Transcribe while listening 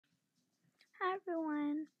Hi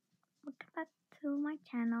everyone, welcome back to my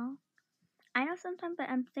channel. I know sometimes that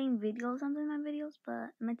I'm saying videos sometimes in my videos, but I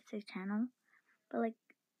meant to say channel. But like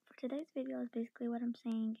for today's video is basically what I'm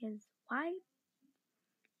saying is why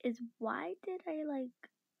did I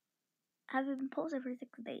haven't been posted for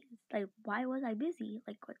 6 days? Like why was I busy?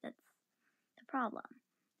 Like that's the problem.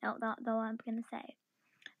 That's what I'm gonna say.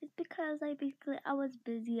 It's because I was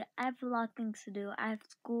busy. I have a lot of things to do. I have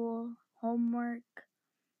school, homework,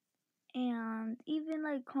 and even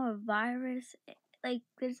like coronavirus. Like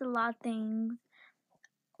there's a lot of things,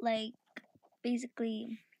 like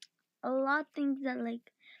basically a lot of things that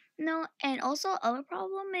no. And also other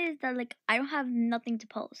problem is that I don't have nothing to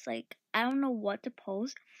post. Like I don't know what to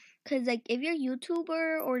post, because like if you're a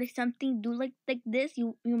YouTuber or something, do like this,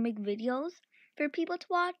 you make videos for people to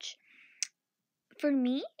watch. For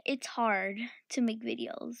me, it's hard to make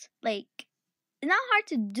videos. Like it's not hard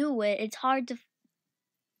to do it, it's hard to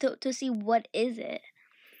see what is it.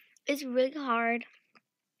 It's really hard.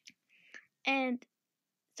 And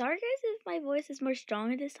sorry guys if my voice is more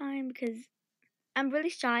stronger this time, because I'm really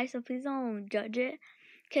shy, so please don't judge it.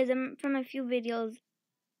 Because from a few videos,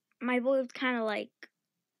 my voice was kind of like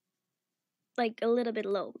a little bit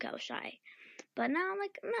low because I was shy. But now I'm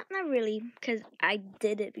like, not really, because I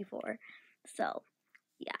did it before. So,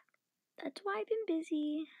 yeah. That's why I've been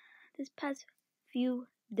busy this past few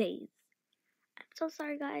days. I'm so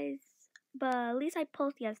sorry, guys. But at least I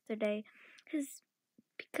posted yesterday. Because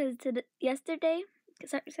yesterday,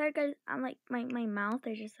 sorry guys, I'm like, my mouth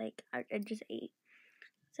is just like, I just ate.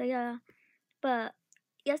 So yeah, but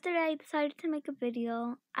yesterday I decided to make a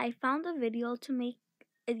video. I found a video to make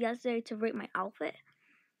it yesterday to rate my outfit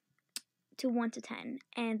to 1 to 10.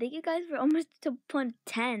 And thank you guys for almost to put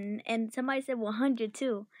 10. And somebody said 100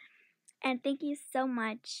 too. And thank you so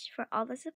much for all the support.